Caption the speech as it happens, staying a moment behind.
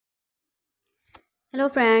Hello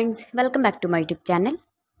friends, welcome back to my YouTube channel.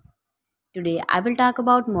 Today I will talk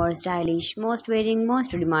about more stylish, most wearing,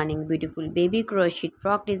 most demanding, beautiful baby crochet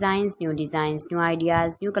frock designs, new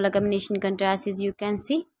ideas, new color combination contrasts as you can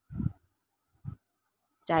see.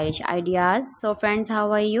 Stylish ideas. So friends, how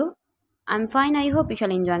are you? I'm fine. I hope you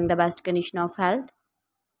shall enjoying the best condition of health.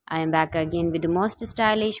 I am back again with the most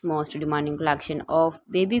stylish, most demanding collection of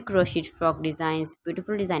baby crochet frock designs,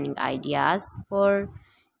 beautiful designing ideas for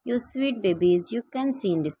you sweet babies. You can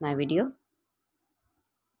see in this my video.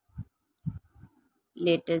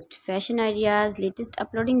 Latest fashion ideas, latest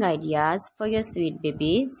uploading ideas for your sweet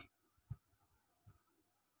babies.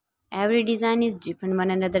 Every design is different one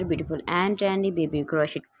another, beautiful and trendy baby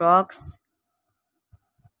crochet frocks.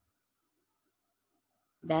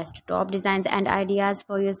 Best top designs and ideas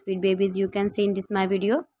for your sweet babies you can see in this my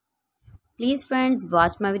video. Please friends,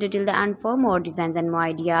 watch my video till the end for more designs and more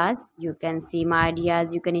ideas. You can see my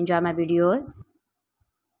ideas, you can enjoy my videos.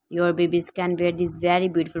 Your babies can wear these very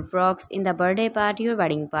beautiful frocks in the birthday party or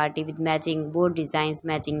wedding party with matching board designs,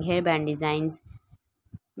 matching hairband designs,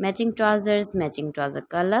 matching trouser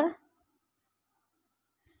color.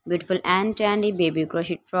 Beautiful and trendy baby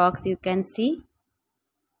crochet frocks you can see.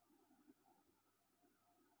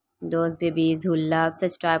 Those babies who love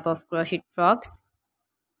such type of crochet frocks.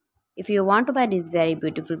 If you want to buy this very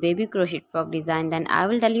beautiful baby crochet frock design, then I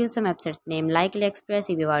will tell you some websites name like AliExpress,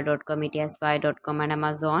 eBay.com, ETSY.com and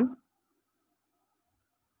Amazon.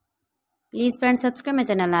 Please friends, subscribe my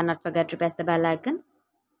channel and not forget to press the bell icon.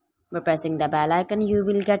 By pressing the bell icon, you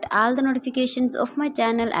will get all the notifications of my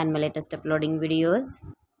channel and my latest uploading videos.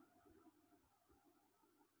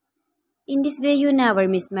 In this way, you never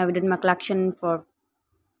miss my video in my collection for.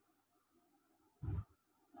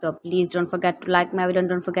 So please don't forget to like my video and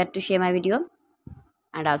don't forget to share my video.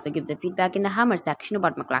 And also give the feedback in the hammer section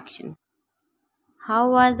about my collection. How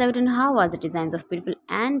was the video and how was the designs of beautiful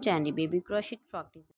and trendy baby crochet frock design?